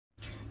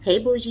Hey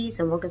Bougies,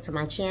 and welcome to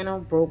my channel,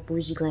 Broke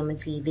Bougie Glamour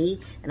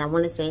TV. And I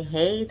want to say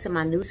hey to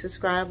my new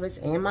subscribers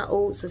and my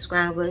old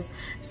subscribers.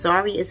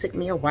 Sorry it took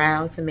me a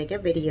while to make a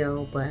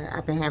video, but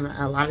I've been having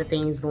a lot of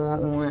things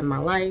going on in my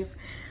life.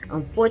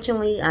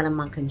 Unfortunately, out of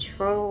my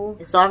control.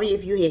 Sorry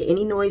if you hear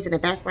any noise in the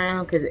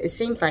background, because it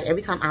seems like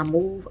every time I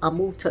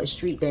move to a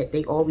street that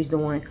they always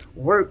doing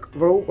road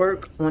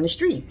work on the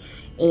street.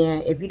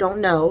 And if you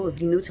don't know, if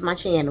you're new to my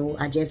channel,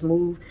 I just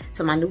moved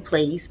to my new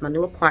place, my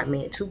new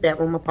apartment,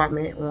 2-bedroom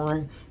apartment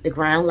on the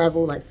ground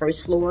level, like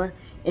first floor,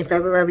 in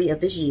February of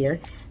this year.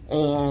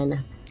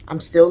 And I'm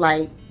still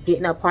like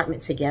getting the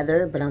apartment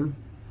together, but I'm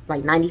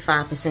like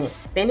 95%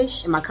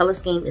 finished. And my color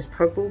scheme is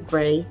purple,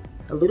 gray,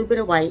 a little bit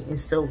of white, and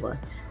silver.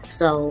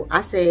 So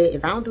I said,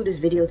 if I don't do this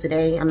video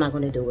today, I'm not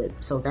going to do it.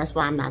 So that's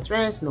why I'm not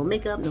dressed, no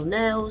makeup, no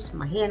nails,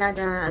 my hair not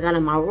done. I got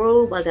on my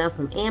robe I got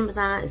from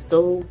Amazon. It's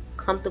so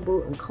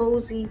comfortable and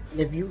cozy. And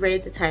if you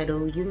read the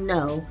title, you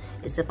know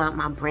it's about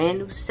my brand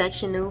new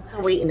sectional.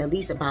 I'm waiting at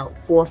least about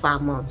 4 or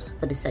 5 months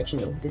for the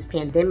sectional. This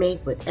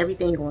pandemic, with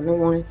everything going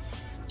on,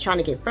 trying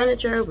to get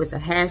furniture was a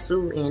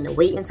hassle and a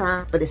waiting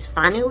time, but it's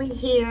finally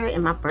here,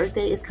 and my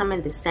birthday is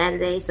coming this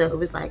Saturday, so it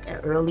was like an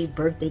early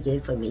birthday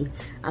gift for me.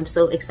 I'm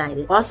so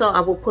excited. Also, I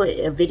will put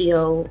a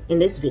video in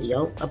this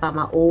video about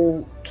my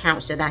old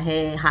couch that I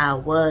had, how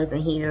it was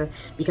in here,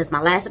 because my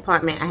last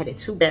apartment I had a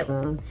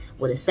 2-bedroom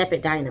with a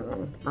separate dining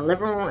room. My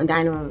living room and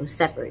dining room was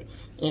separate,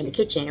 and the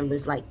kitchen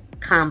was like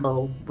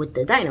combo with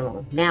the dining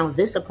room. Now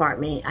this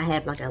apartment, I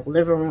have like a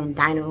living room,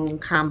 dining room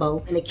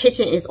combo, and the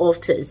kitchen is off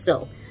to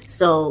itself.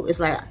 So it's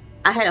like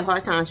I had a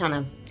hard time trying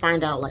to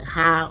find out like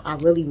how I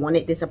really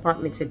wanted this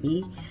apartment to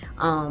be.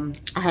 I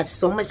have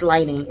so much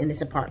lighting in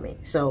this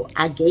apartment. So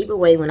I gave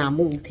away when I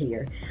moved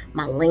here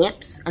my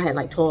lamps. I had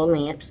like tall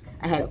lamps.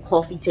 I had a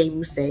coffee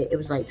table set. It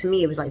was like, to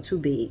me, it was like too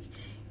big.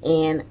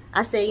 And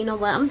I said, you know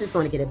what, I'm just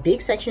going to get a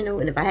big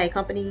sectional, and if I had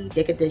company,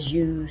 they could just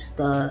use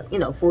the, you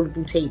know,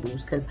 foldable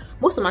tables, because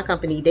most of my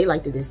company, they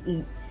like to just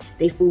eat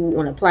their food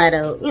on a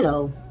platter, you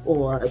know,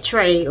 or a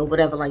tray or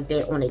whatever like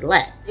that on their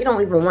lap. They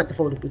don't even want the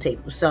foldable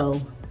table.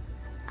 So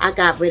I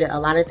got rid of a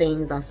lot of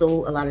things. I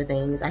sold a lot of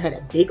things. I had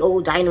a big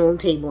old dining room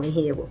table in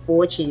here with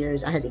 4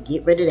 chairs. I had to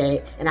get rid of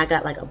that. And I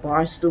got like a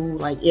bar stool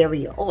like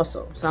area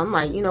also. So I'm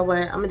like, you know what,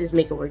 I'm gonna just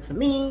make it work for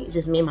me. It's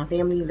just me and my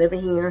family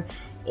living here.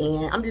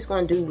 And I'm just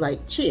gonna do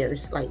like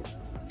chairs, like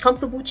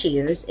comfortable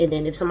chairs. And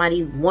then if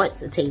somebody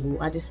wants a table,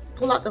 I just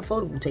pull out the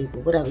foldable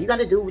table, whatever. You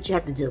gotta do what you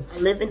have to do. I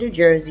live in New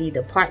Jersey. The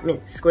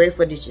apartment square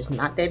footage is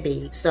not that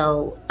big,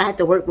 so I have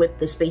to work with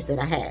the space that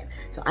I have.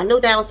 So I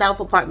know down south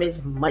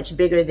apartments much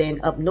bigger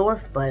than up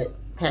north, but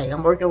hey,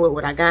 I'm working with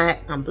what I got.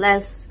 I'm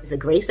blessed. It's a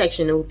gray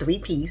sectional,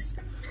 3-piece.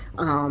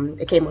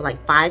 It came with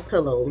like 5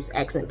 pillows,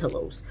 accent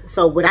pillows.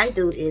 So what I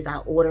do is I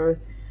order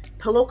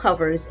pillow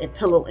covers and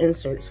pillow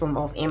inserts from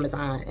off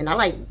Amazon, and I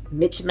like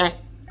mismatch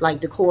like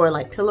decor,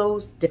 like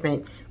pillows,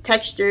 different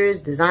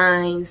textures,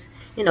 designs,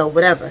 you know,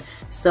 whatever.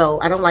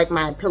 So I don't like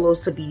my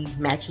pillows to be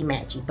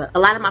matchy, but a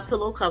lot of my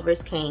pillow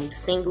covers came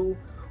single,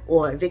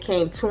 or if it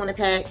came 2 in a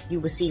pack, you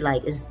would see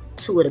like it's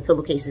 2 of the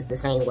pillowcases the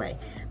same way.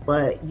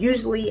 But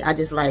usually I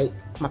just like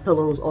my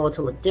pillows all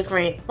to look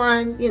different,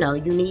 fun, you know,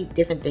 unique,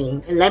 different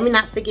things. And let me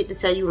not forget to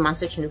tell you where my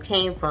sectional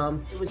came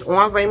from. It was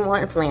on Raymore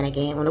and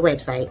Flanagan on the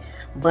website,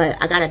 but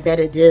I got a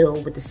better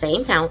deal with the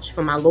same couch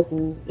from my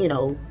local, you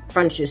know,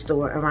 furniture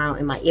store around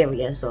in my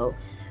area. So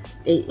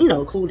it, you know,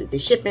 included the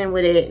shipping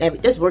with it,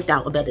 and this worked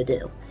out a better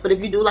deal. But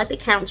if you do like the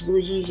couch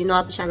bougies, you know,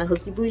 I'll be trying to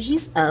hook you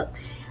bougies up.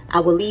 I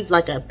will leave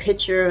like a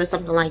picture or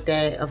something like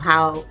that of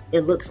how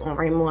it looks on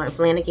Raymore and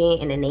Flanagan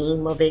and the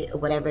name of it or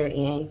whatever,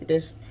 and you can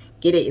just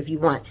get it if you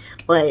want.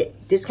 But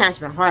this couch has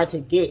been hard to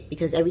get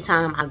because every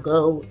time I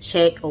go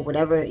check or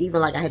whatever,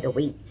 even like I had to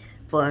wait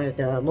for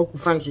the local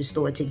furniture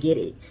store to get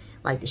it.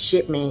 Like the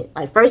shipment,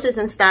 like first it's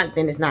in stock,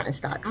 then it's not in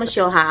stock. I'm gonna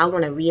show how I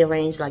want to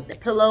rearrange like the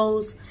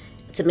pillows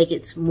to make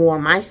it more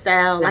my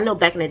style. I know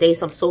back in the day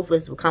some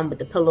sofas would come with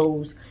the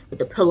pillows, with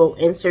the pillow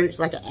inserts,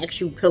 like an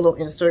actual pillow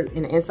insert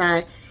in the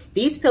inside.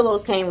 These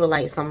pillows came with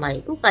like some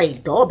like, look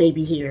like doll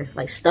baby hair,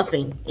 like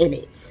stuffing in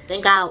it.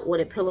 Thank God I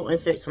ordered pillow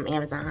inserts from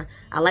Amazon.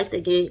 I like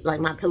to get like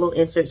my pillow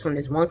inserts from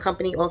this one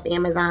company off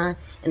Amazon.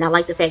 And I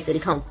like the fact that they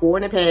come 4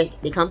 in a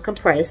pack. They come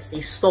compressed,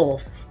 they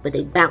soft, but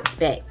they bounce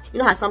back. You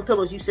know how some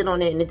pillows you sit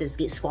on it and it just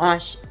gets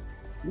squashed?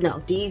 No,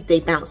 these, they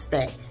bounce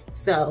back.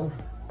 So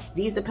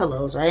these the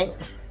pillows, right?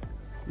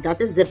 Got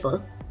the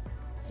zipper.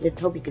 I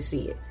hope you can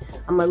see it.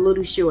 I'm a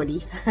little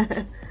shorty.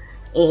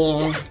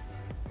 And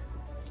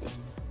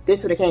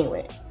this what it came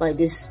with, like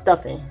this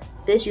stuffing.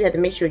 This you have to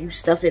make sure you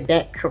stuff it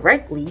back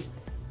correctly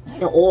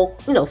in all,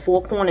 you know,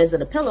 4 corners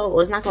of the pillow,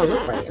 or it's not gonna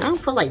look right. And I don't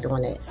feel like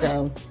doing that,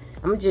 so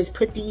I'm gonna just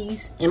put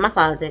these in my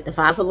closet, the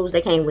 5 pillows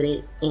that came with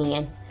it,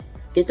 and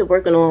get to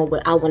working on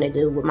what I want to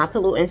do with my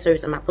pillow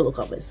inserts and my pillow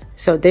covers.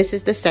 So this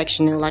is the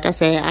sectional. Like I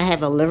said, I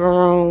have a living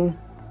room,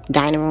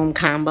 dining room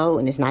combo,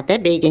 and it's not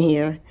that big in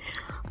here.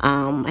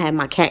 I have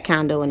my cat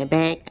condo in the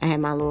back. I have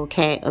my little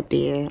cat up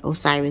there,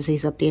 Osiris.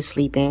 He's up there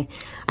sleeping.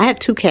 I have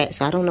 2 cats,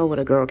 so I don't know where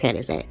the girl cat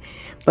is at.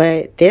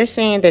 But they're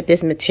saying that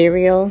this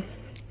material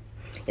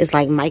is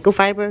like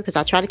microfiber, because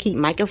I try to keep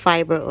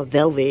microfiber or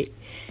velvet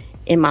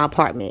in my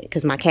apartment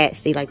because my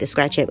cats, they like to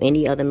scratch up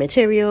any other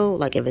material,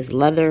 like if it's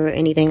leather or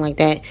anything like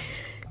that.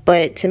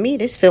 But to me,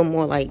 this feel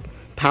more like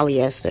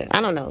polyester. I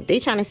don't know. They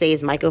trying to say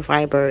it's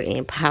microfiber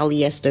and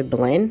polyester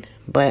blend,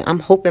 but I'm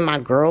hoping my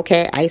girl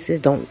cat Isis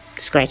don't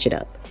scratch it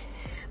up.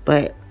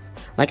 But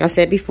like I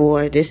said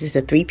before, this is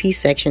the 3-piece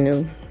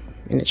sectional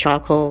in the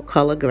charcoal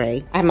color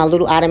gray. I have my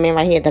little ottoman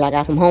right here that I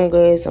got from Home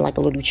Goods, and like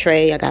a little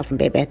tray I got from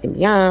Bed Bath &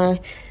 Beyond.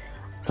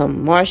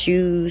 Mars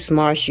shoes,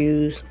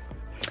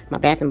 my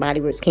Bath &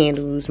 Body Works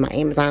candles, my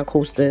Amazon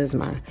coasters,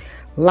 my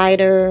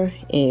lighter,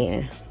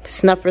 and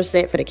snuffer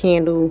set for the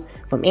candle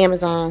from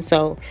Amazon.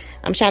 So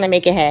I'm trying to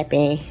make it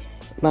happen.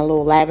 My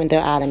little lavender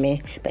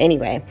ottoman. But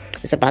anyway,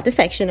 it's about the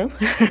sectional.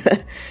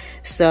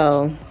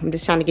 So I'm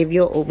just trying to give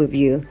you an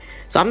overview.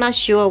 So I'm not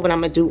sure what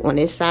I'm gonna do on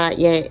this side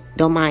yet.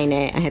 Don't mind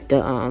that. I have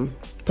to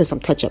put some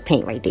touch-up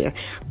paint right there.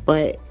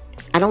 But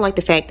I don't like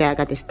the fact that I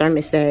got this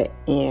thermostat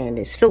and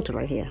this filter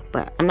right here.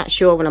 But I'm not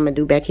sure what I'm gonna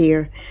do back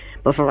here.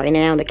 But for right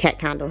now, the cat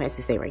condo has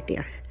to stay right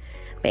there.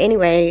 But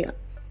anyway,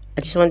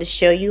 I just wanted to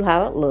show you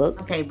how it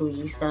looked. Okay,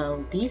 Bougie,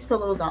 so these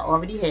pillows I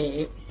already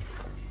had.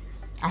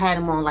 I had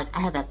them on, like,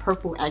 I have a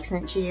purple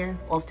accent chair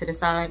off to the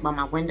side by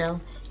my window.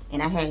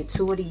 And I had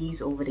 2 of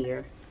these over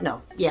there.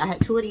 No, yeah, I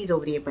had 2 of these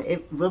over there, but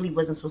it really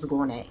wasn't supposed to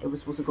go on that. It was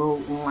supposed to go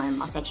on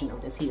my sectional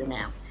that's here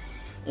now.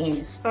 And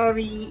it's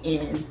furry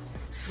and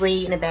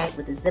suede in the back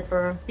with a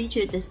zipper.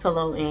 Featured this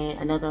pillow in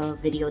another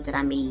video that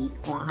I made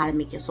on how to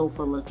make your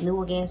sofa look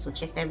new again. So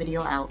check that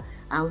video out.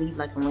 I'll leave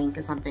like a link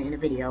or something in the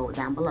video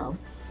down below.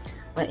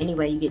 But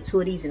anyway, you get 2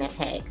 of these in that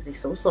pack because they're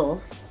so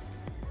soft.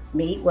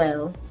 Made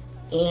well.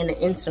 And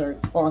the insert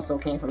also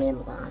came from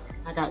Amazon.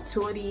 I got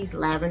 2 of these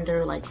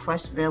lavender, like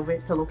crushed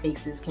velvet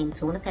pillowcases. Came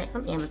 2 in a pack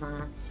from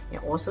Amazon. And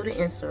also the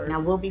insert. And I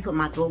will be putting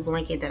my throw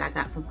blanket that I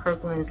got from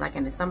Kirkland's, like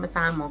in the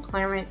summertime on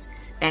clearance,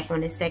 back on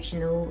this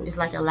sectional. It's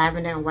like a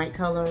lavender and white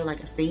color,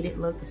 like a faded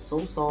look. It's so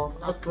soft.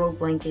 I'll throw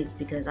blankets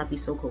because I'll be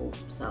so cold.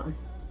 So,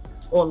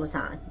 all the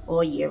time,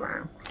 all year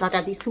round. So I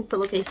got these 2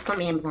 pillowcases from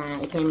Amazon.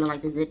 It came in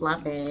like the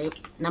Ziploc bag.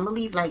 And I'm gonna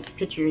leave like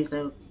pictures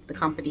of the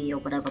company or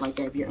whatever like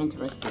that if you're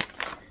interested.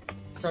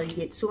 So you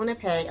get 2 in a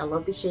pack. I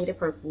love the shade of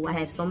purple. I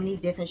have so many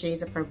different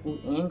shades of purple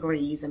and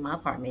grays in my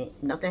apartment.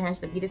 Nothing has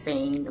to be the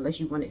same unless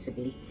you want it to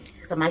be.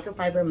 It's a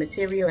microfiber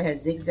material. It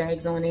has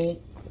zigzags on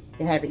it.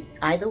 You have it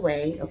either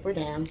way, up or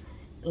down.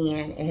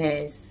 And it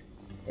has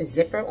a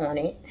zipper on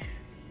it.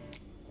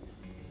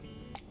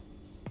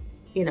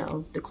 You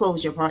know, the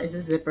closure part is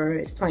a zipper.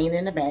 It's plain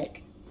in the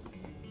back.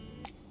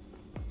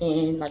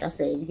 And like I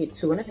said, you get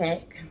 2 in a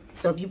pack.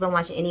 So if you've been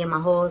watching any of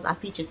my hauls, I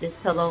featured this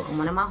pillow in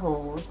one of my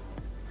hauls.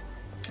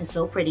 It's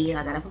so pretty.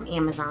 I got it from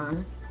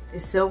Amazon.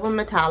 It's silver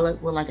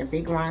metallic with like a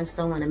big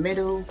rhinestone in the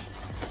middle.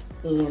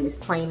 And it's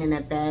plain in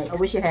the back. I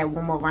wish it had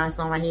one more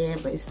rhinestone right here,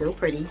 but it's still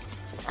pretty.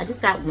 I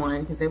just got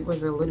one because it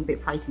was a little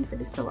bit pricey for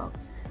this pillow.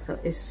 So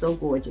it's so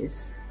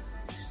gorgeous.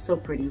 So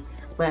pretty.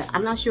 But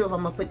I'm not sure if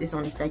I'm going to put this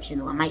on the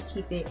sectional. I might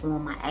keep it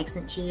on my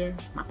accent chair.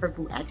 My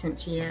purple accent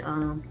chair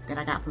that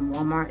I got from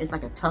Walmart. It's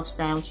like a tough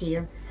style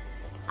chair.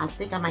 I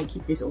think I might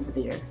keep this over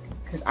there.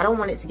 Because I don't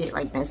want it to get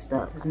like messed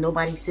up. Because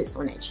nobody sits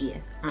on that chair.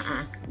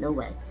 No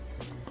way.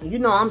 You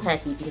know I'm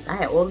happy because I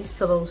had all these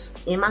pillows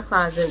in my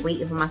closet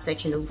waiting for my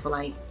sectional for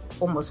like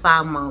almost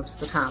 5 months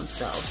to come.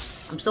 So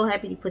I'm so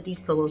happy to put these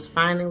pillows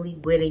finally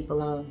where they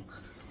belong.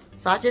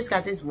 So I just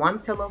got this one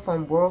pillow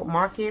from World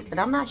Market, but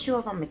I'm not sure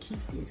if I'm gonna keep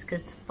this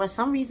because for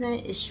some reason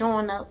it's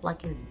showing up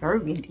like it's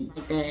burgundy.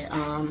 Like that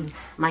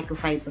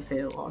microfiber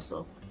feel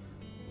also.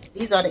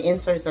 These are the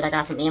inserts that I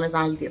got from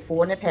Amazon. You get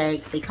 4 in a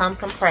pack. They come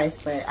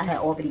compressed, but I had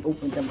already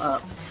opened them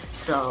up.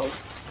 So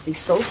they're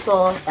so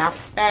soft,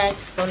 bounce back,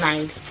 so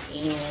nice,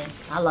 and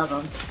I love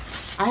them.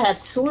 I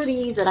have 2 of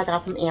these that I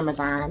got from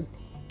Amazon.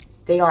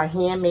 They are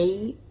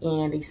handmade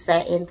and they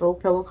satin throw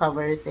pillow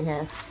covers. They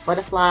have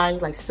butterfly,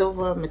 like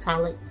silver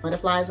metallic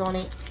butterflies on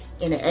it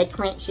in the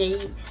eggplant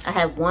shade. I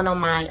have one on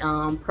my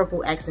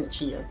purple accent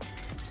chair.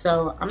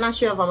 So I'm not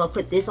sure if I'm gonna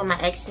put this on my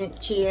accent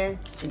chair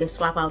and just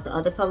swap out the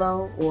other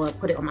pillow or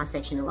put it on my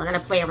sectional. I'm gonna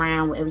play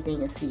around with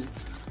everything and see.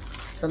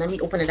 So let me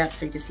open it up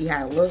so you can see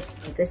how it looks.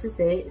 This is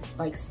it. It's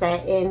like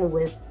satin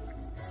with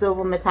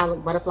silver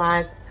metallic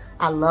butterflies.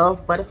 I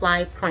love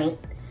butterfly print.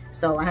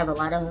 So I have a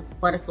lot of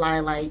butterfly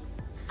like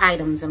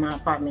items in my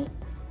apartment.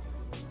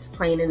 It's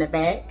plain in the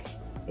back.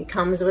 It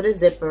comes with a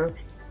zipper.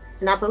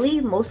 And I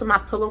believe most of my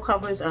pillow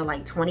covers are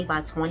like 20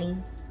 by 20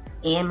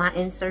 and my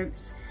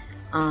inserts.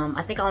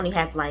 I think I only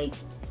have like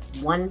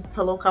 1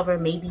 pillow cover,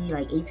 maybe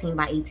like 18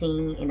 by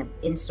 18 and an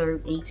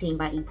insert 18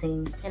 by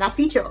 18. And I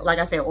feature, like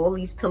I said, all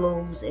these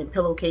pillows and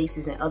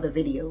pillowcases in other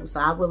videos. So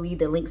I will leave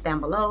the links down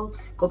below.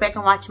 Go back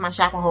and watch my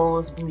shopping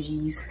hauls,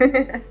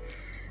 Bougies.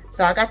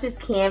 So I got this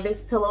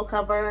canvas pillow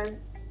cover.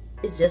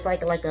 It's just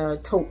like a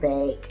tote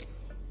bag.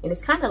 And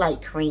it's kind of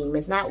like cream.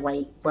 It's not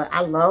white, but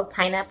I love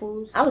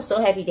pineapples. I was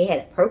so happy they had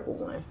a purple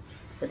one.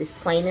 But it's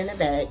plain in the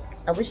back.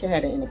 I wish I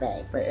had it in the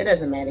bag, but it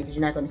doesn't matter because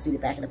you're not going to see the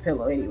back of the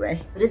pillow anyway.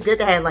 But it's good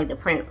to have like the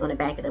print on the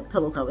back of the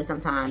pillow cover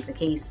sometimes in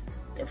case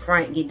the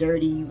front get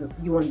dirty.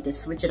 You want to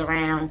switch it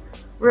around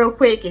real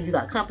quick if you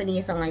got company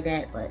or something like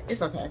that, but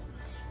it's okay.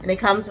 And it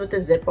comes with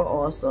a zipper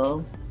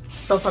also.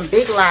 So from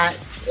Big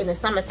Lots in the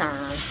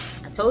summertime,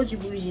 I told you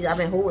Bougies, I've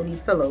been holding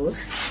these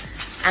pillows.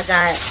 I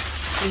got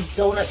these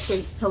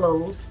donut-shaped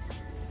pillows.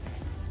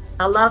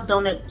 I love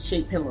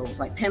donut-shaped pillows,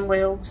 like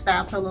pinwheel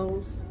style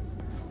pillows.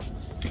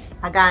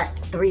 I got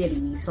 3 of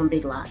these from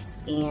Big Lots,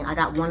 and I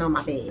got 1 on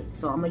my bed.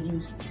 So I'm gonna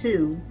use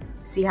 2.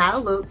 See how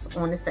it looks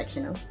on the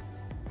sectional.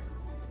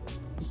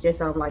 It's just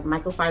like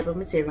microfiber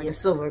material,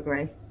 silver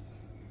gray.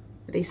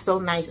 But they're so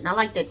nice, and I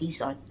like that these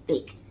are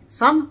thick.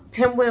 Some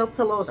pinwheel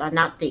pillows are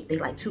not thick, they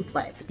like too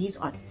flat, but these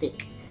are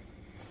thick.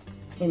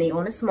 And they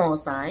on the small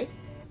side.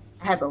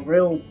 I have a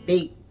real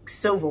big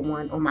silver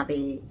one on my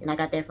bed, and I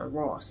got that from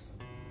Ross.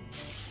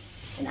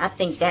 And I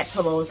think that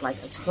pillow is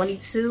like a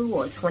 22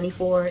 or a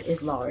 24,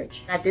 is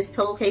large. Got this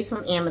pillowcase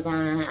from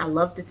Amazon. I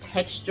love the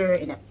texture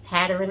and the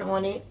pattern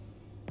on it.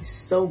 It's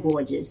so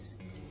gorgeous.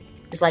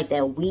 It's like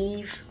that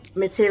weave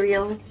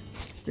material.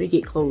 Let me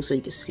get close so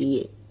you can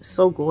see it. It's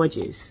so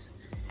gorgeous.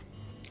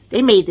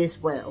 They made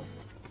this well.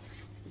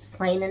 It's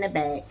plain in the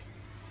back.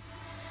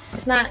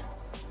 It's not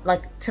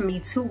like, to me,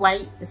 too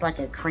white. It's like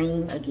a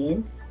cream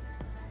again.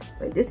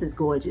 But this is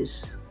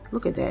gorgeous.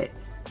 Look at that.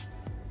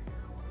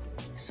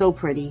 So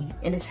pretty,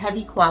 and it's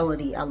heavy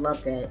quality. I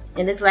love that.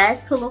 And this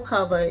last pillow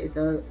cover is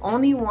the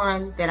only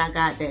one that I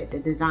got that the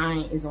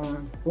design is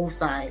on both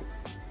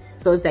sides.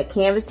 So it's that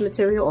canvas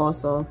material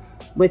also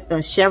with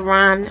the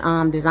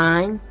chevron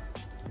design.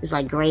 It's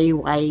like gray,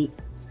 white,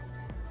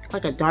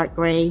 like a dark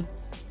gray,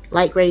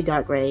 light gray,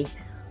 dark gray,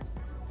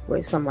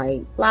 with some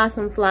like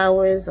blossom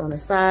flowers on the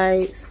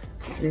sides.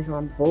 And it's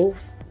on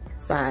both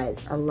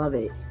sides. I love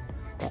it.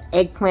 That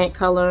eggplant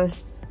color,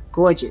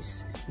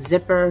 gorgeous.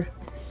 Zipper.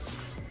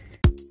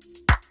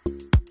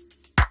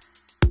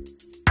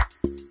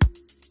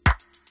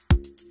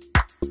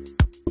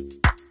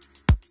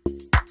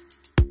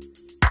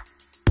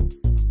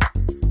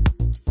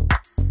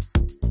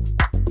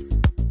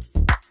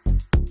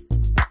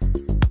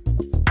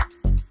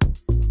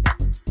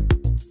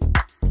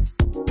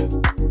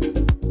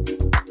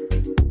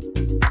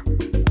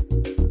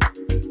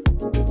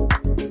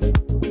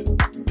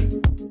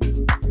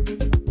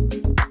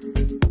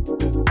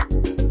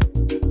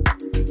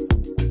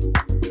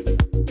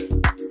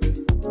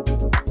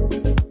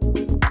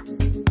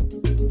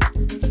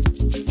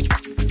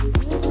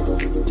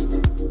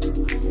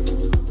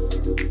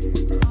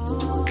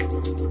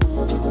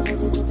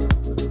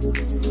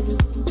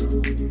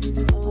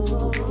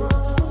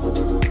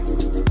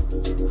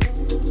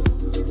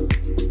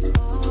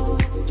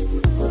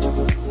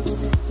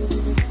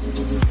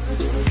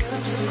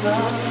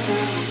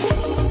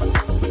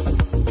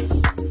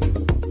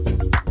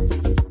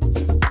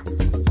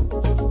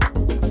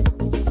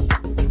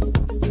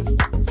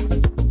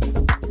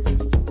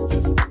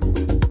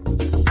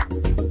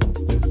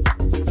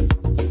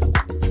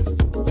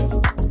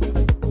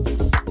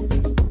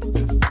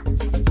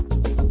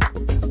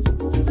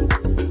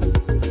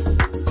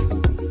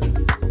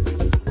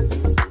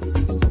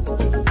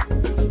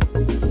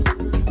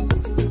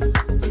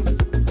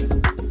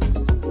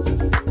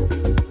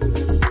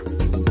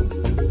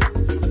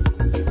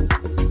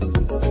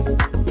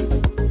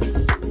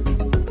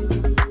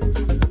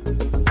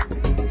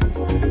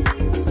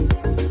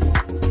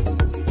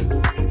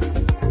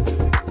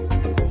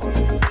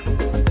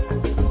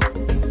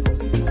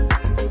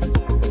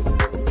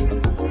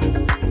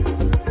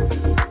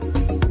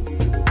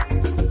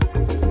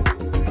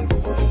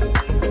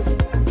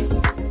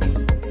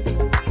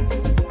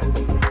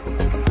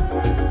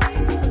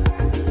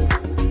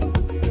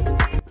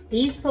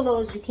 These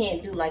pillows, you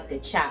can't do like the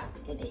chop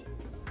in it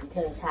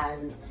because how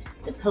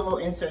the pillow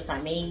inserts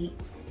are made,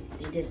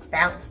 they just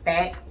bounce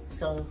back,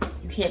 so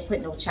you can't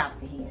put no chop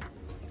in here.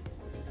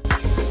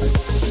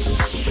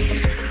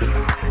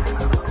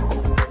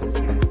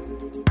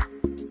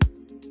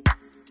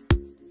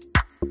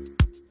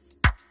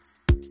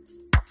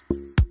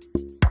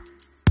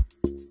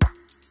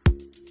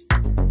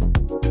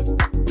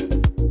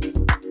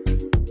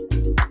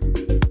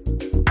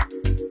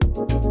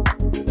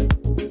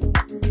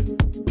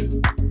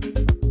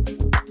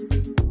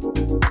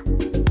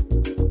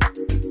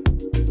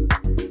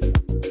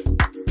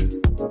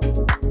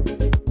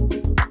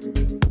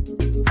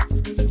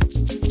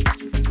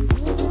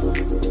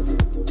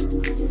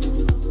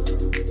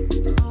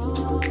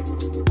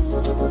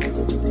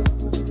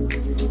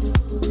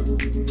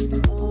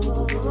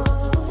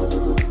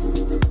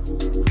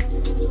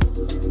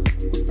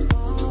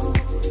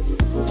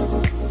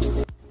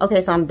 Okay,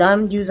 so I'm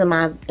done using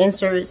my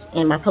inserts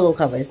and my pillow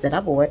covers that I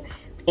bought.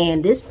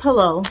 And this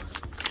pillow,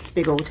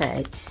 big old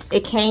tag,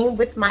 it came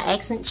with my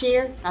accent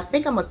chair. I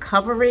think I'm gonna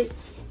cover it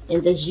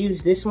and just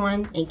use this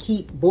one and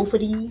keep both of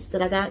these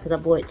that I got because I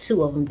bought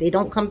 2 of them. They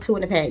don't come 2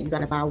 in a pack. You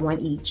gotta buy 1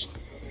 each.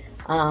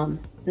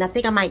 And I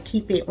think I might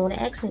keep it on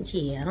the accent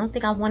chair. I don't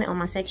think I want it on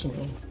my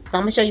sectional. So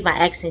I'm going to show you my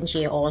accent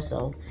chair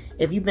also.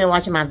 If you've been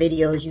watching my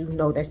videos, you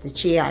know that's the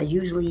chair I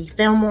usually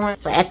film on.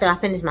 But after I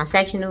finish my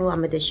sectional, I'm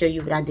going to just show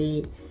you what I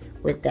did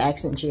with the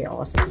accent chair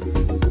also. So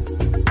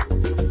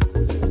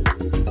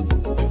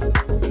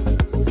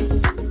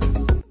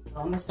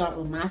I'm going to start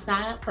with my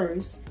side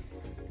first,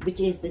 which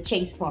is the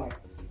chase part.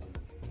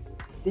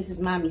 This is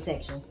mommy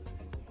section.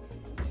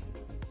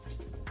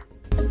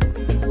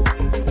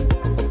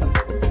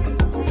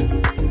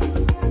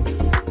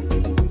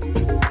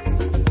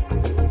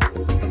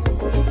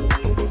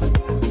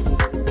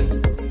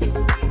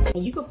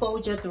 And you can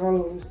fold your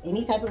throws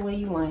any type of way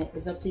you want.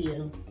 It's up to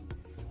you.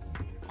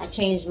 I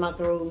changed my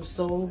throws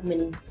so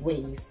many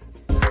ways.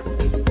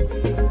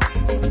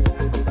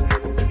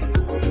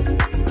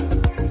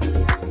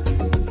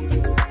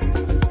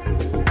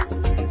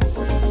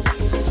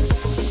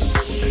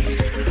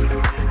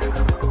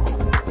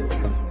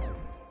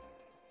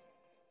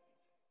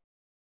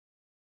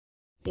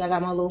 See, I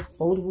got my little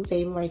foldable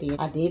table right there.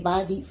 I did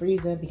buy a deep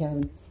freezer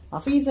because my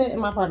freezer in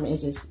my apartment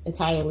is just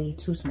entirely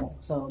too small.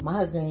 So my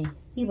husband,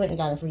 he went and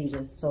got a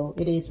freezer. So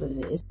it is what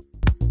it is.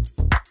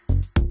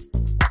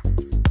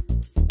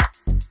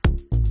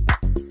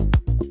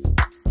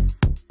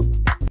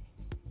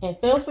 And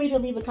feel free to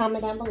leave a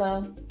comment down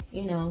below.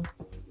 You know,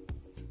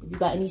 if you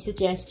got any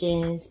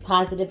suggestions,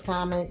 positive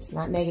comments,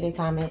 not negative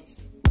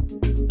comments.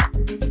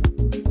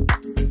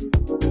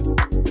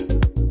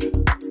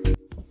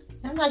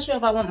 I'm not sure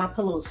if I want my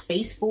pillows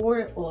face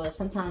forward, or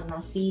sometimes when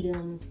I see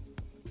them,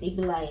 they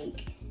be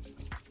like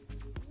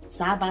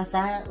side by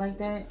side like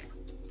that.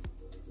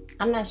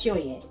 I'm not sure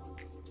yet,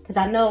 because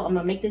I know I'm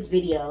gonna make this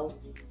video,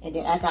 and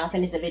then after I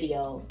finish the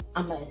video,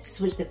 I'm gonna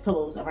switch the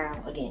pillows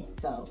around again.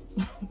 So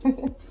I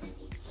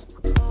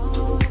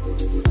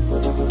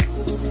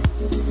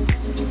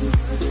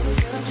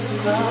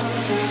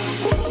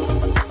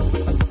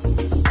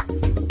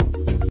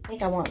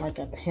think I want like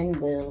a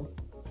pinwheel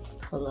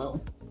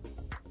pillow.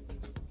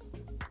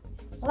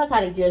 I like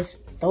how they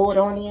just throw it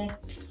on there.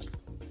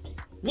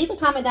 Leave a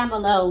comment down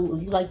below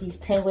if you like these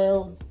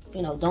pinwheel,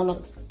 you know,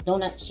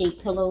 donut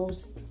shaped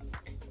pillows.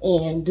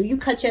 And do you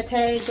cut your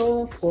tags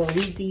off or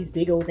leave these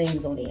big old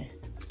things on there?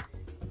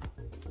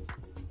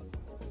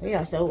 They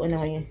are so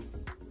annoying.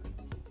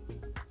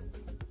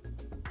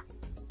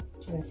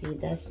 Trying to see if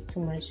that's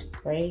too much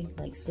gray,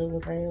 like silver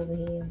gray over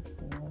here.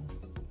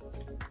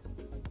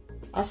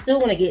 I still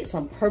want to get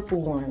some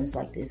purple ones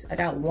like this. I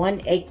got one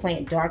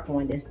eggplant dark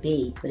one that's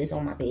big, but it's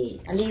on my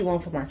bed. I need one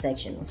for my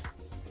sectional.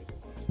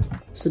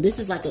 So this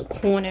is like a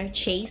corner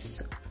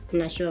chase. I'm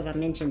not sure if I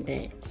mentioned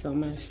that. So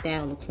I'm going to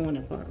style the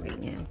corner part right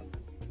now.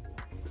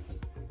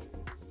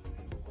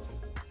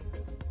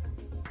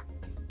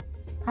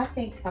 I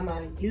think I'm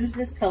going to use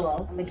this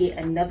pillow. I'm going to get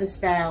another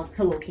style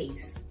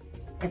pillowcase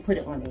and put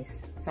it on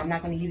this. So I'm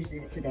not going to use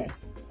this today.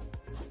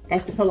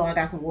 That's the pillow I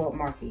got from World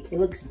Market. It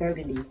looks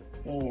burgundy.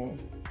 And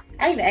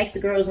I even asked the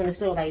girls in the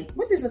store, like,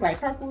 what does it look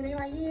like? Purple? They're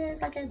like, yeah,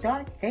 it's like a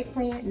dark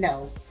eggplant.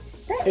 No,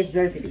 that is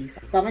burgundy.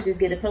 So I'm going to just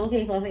get a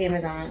pillowcase off of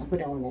Amazon and put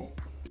it on that.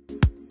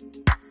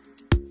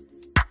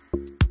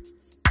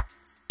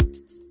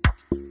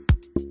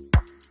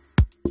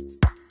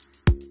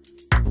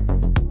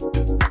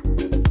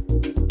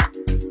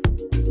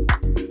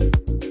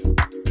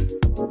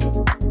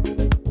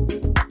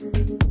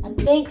 I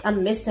think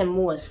I'm missing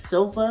more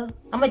silver.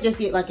 I'm going to just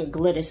get like a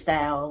glitter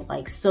style,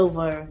 like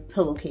silver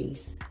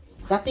pillowcase.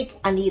 I think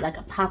I need like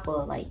a pop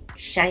of like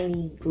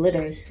shiny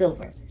glitter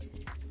silver.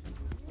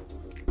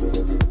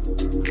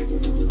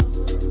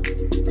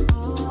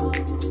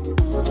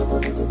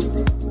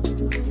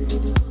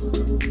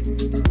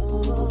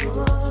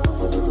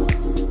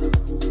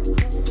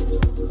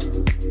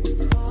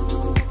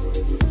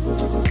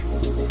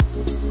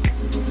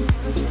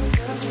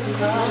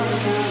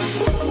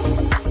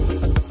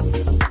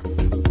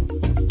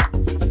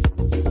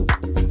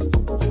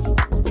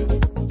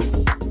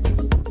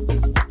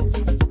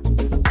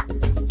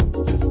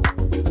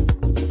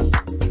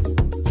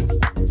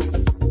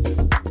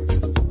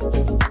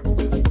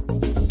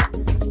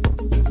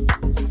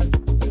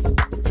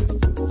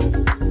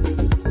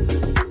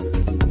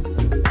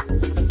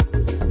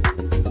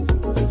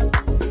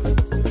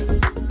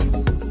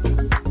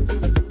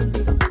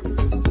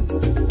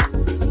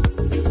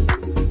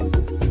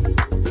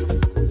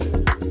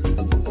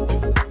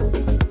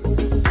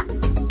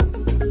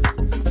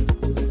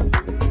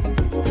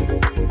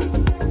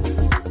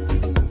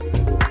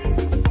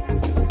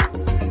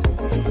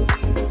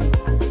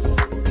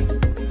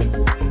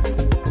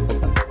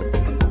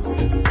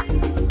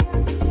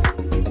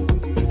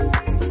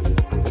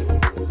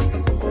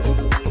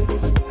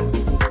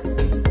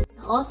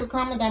 Also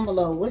comment down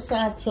below, what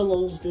size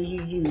pillows do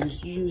you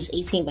use? You use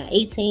 18 by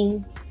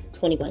 18,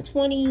 20 by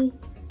 20,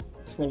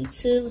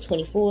 22,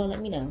 24,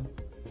 let me know.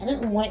 I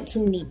didn't want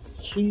too many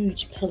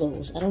huge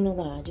pillows. I don't know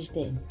why, I just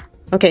didn't.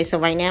 Okay, so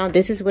right now,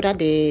 this is what I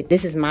did.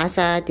 This is my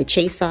side, the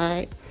chase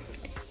side.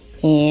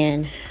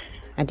 And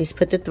I just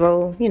put the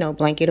throw,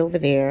 blanket over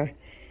there.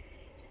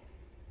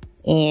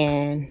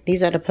 And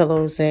these are the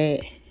pillows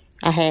that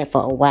I had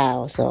for a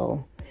while.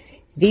 So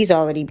these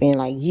already been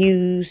like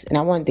used, and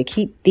I wanted to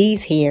keep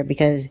these here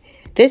because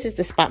this is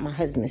the spot my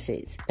husband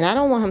sits, and I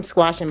don't want him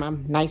squashing my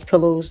nice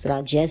pillows that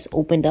I just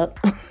opened up.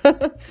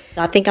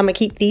 I think I'm gonna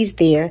keep these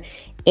there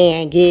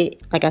and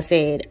get, like I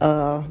said,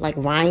 like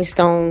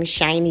rhinestone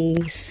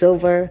shiny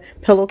silver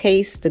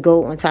pillowcase to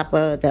go on top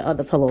of the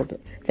other pillow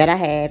that I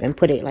have, and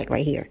put it like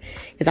right here,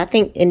 because I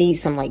think it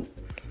needs some like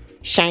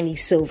shiny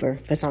silver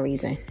for some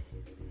reason.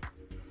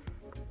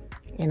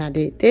 And I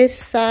did this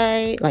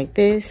side like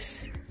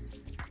this.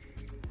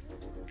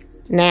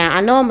 Now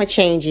I know I'm gonna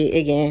change it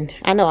again.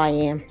 I know I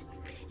am.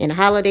 And the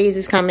holidays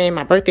is coming.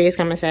 My birthday is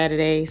coming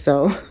Saturday,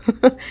 so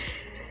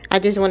I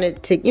just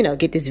wanted to, you know,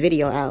 get this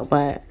video out.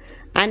 But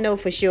I know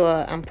for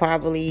sure I'm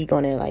probably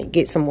gonna like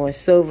get some more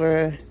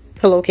silver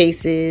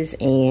pillowcases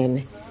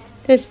and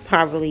just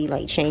probably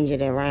like change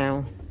it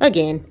around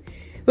again.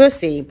 We'll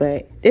see,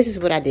 but this is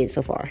what I did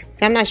so far.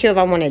 So I'm not sure if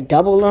I want to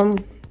double them,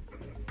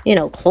 you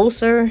know,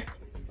 closer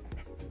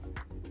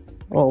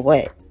or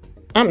what.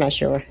 I'm not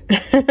sure.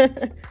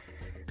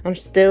 I'm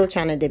still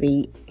trying to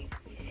debate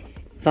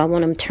if I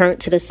want them turned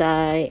to the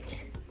side,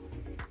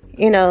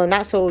 you know,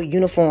 not so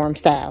uniform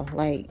style,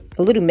 like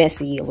a little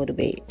messy a little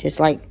bit, just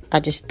like I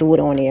just threw it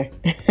on there.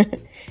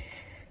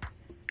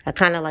 I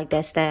kind of like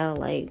that style,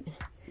 like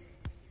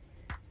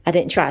I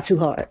didn't try too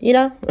hard, you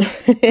know.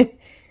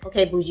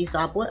 Okay, Bougie, so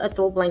I bought a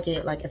throw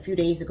blanket like a few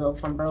days ago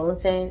from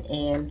Burlington,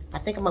 and I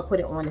think I'm gonna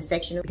put it on the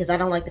sectional because I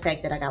don't like the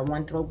fact that I got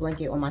one throw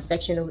blanket on my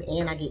sectional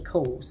and I get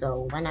cold,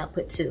 so why not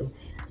put two?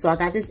 So I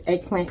got this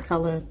eggplant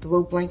color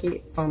throw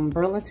blanket from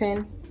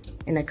Burlington,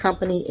 and the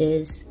company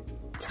is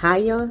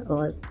Taya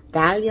or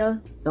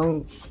Dahlia,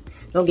 don't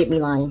get me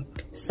lying,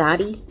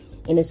 Settee,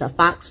 and it's a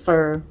fox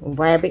fur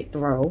rabbit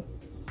throw,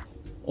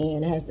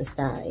 and it has the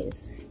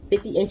size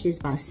 50 inches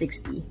by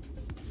 60.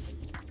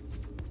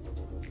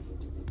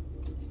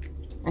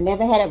 I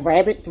never had a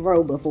rabbit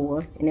throw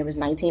before, and it was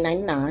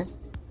 $19.99.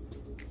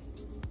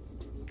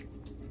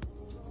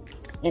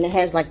 And it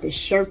has like the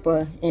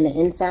Sherpa in the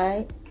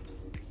inside.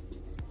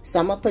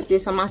 So I'm gonna put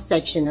this on my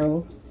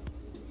sectional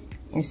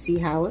and see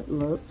how it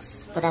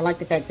looks. But I like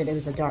the fact that it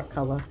was a dark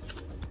color.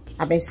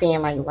 I've been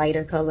seeing like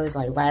lighter colors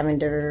like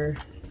lavender,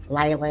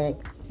 lilac,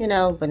 you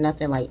know, but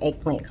nothing like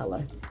eggplant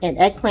color. And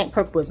eggplant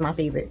purple is my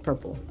favorite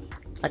purple,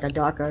 like a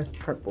darker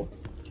purple.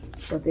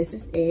 So this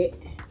is it.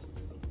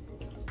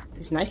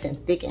 It's nice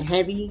and thick and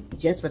heavy,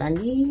 just what I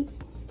need.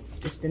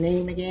 Just the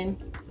name again.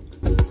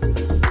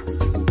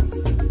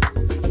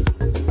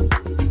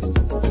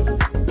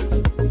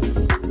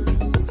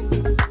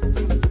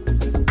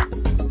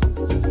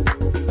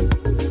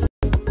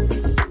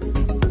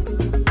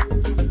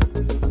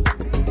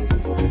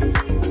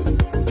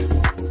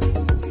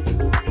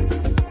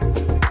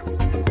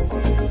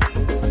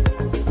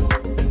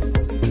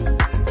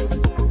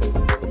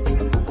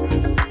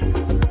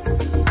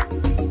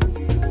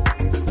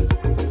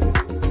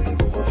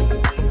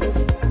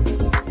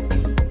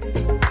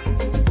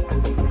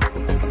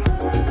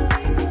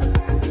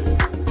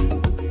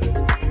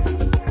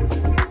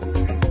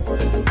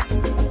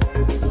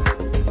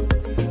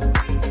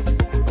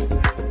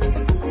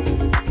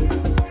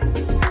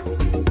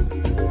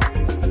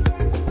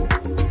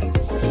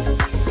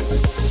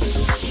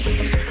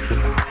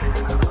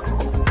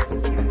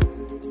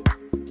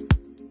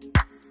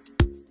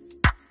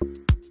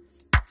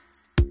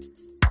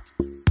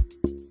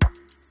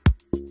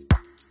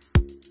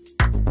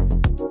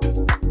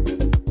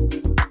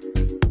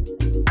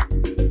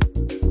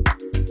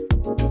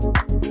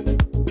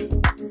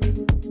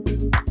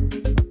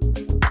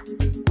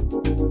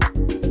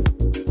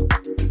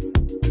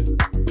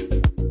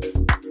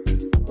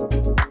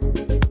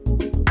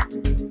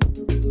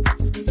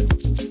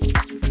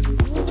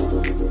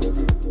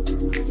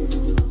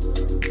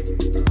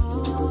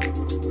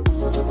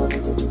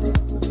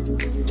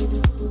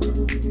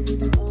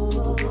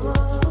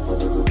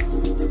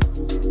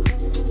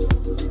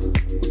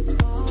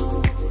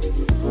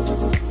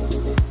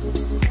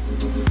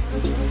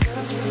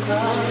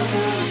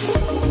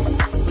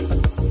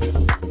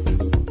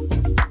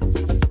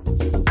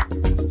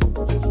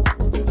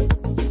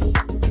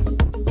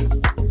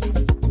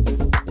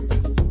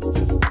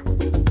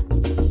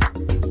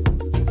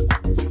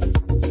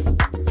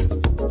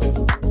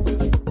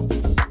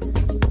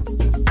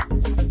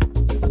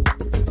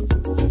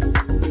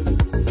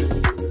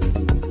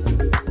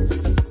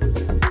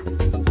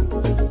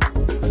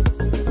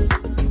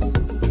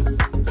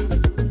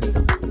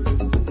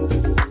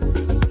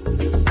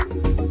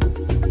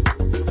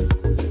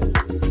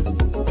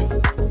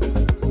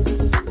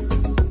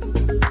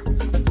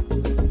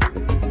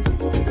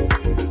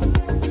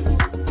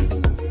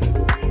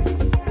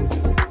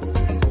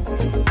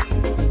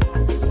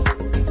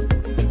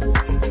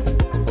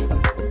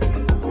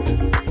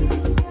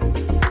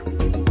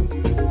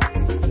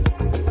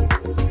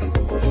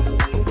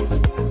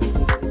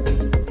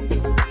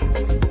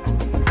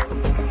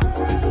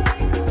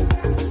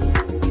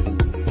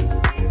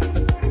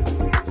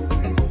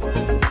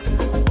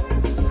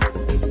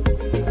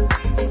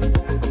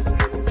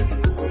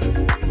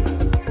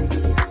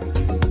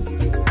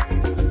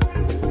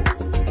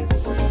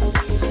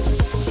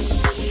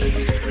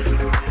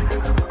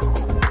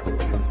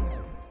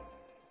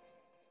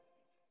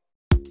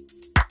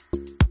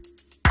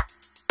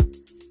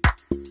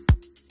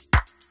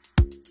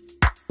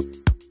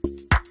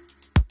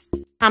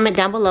 Comment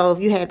down below if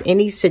you have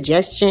any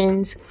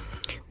suggestions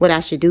what I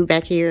should do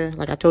back here.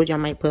 Like I told you, I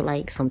might put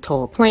like some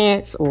tall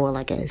plants or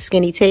like a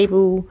skinny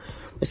table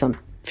with some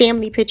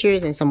family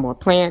pictures and some more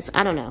plants.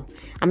 I don't know.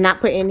 I'm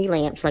not putting any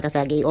lamps. Like I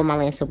said, I gave all my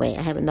lamps away.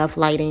 I have enough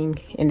lighting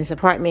in this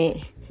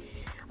apartment.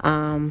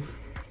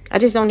 I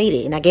just don't need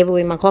it. And I gave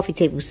away my coffee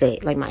table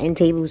set, like my end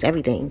tables,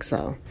 everything.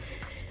 So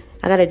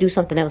I gotta do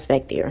something else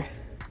back there.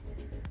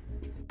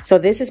 So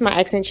this is my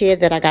accent chair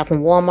that I got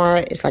from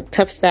Walmart. It's like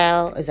tough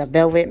style. It's a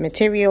velvet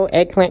material,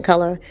 eggplant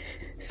color.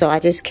 So I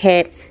just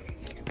kept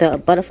the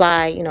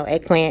butterfly, you know,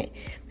 eggplant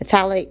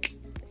metallic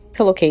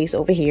pillowcase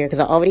over here because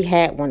I already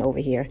had one over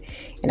here.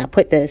 And I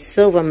put the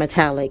silver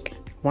metallic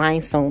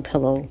rhinestone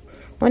pillow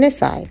on this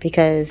side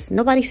because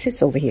nobody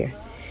sits over here.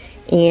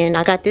 And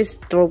I got this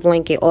throw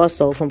blanket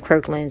also from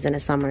Kirkland's in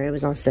the summer. It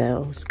was on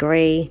sale. It's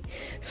gray,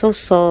 so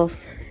soft.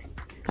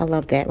 I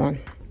love that one.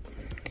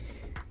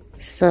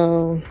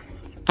 So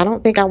I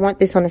don't think I want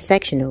this on a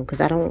sectional because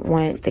I don't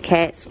want the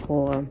cats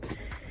or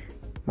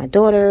my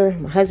daughter,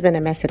 my husband to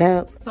mess it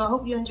up. So I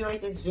hope you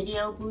enjoyed this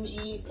video,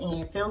 Bougies,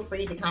 and feel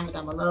free to comment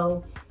down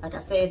below. Like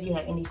I said, if you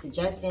have any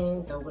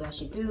suggestions or what I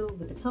should do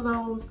with the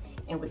pillows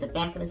and with the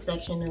back of the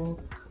sectional.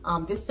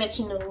 This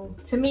sectional,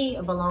 to me,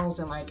 it belongs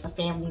in like a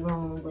family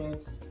room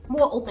with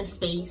more open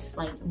space,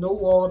 like no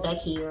wall back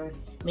here,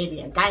 maybe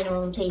a dining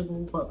room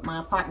table, but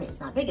my apartment is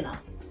not big enough.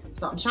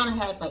 So I'm trying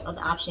to have like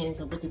other options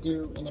of what to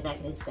do in the back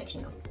of this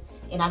sectional.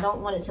 And I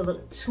don't want it to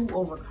look too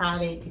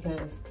overcrowded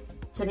because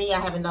to me, I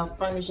have enough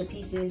furniture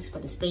pieces for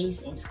the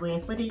space and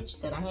square footage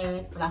that I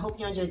have. But I hope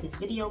you enjoyed this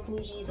video,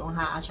 Bougies, on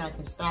how I tried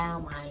to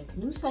style my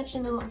new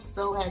sectional. I'm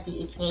so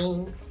happy it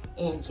came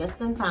in just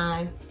in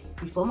time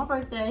before my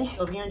birthday.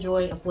 So if you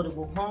enjoy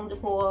affordable home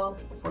decor,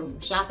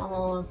 affordable shopping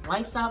hauls,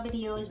 lifestyle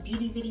videos,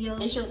 beauty videos,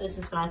 make sure to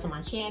subscribe to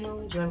my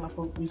channel, join my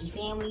Bougie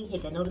family,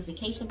 hit that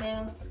notification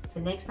bell.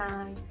 Till next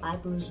time, bye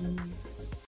Bougies.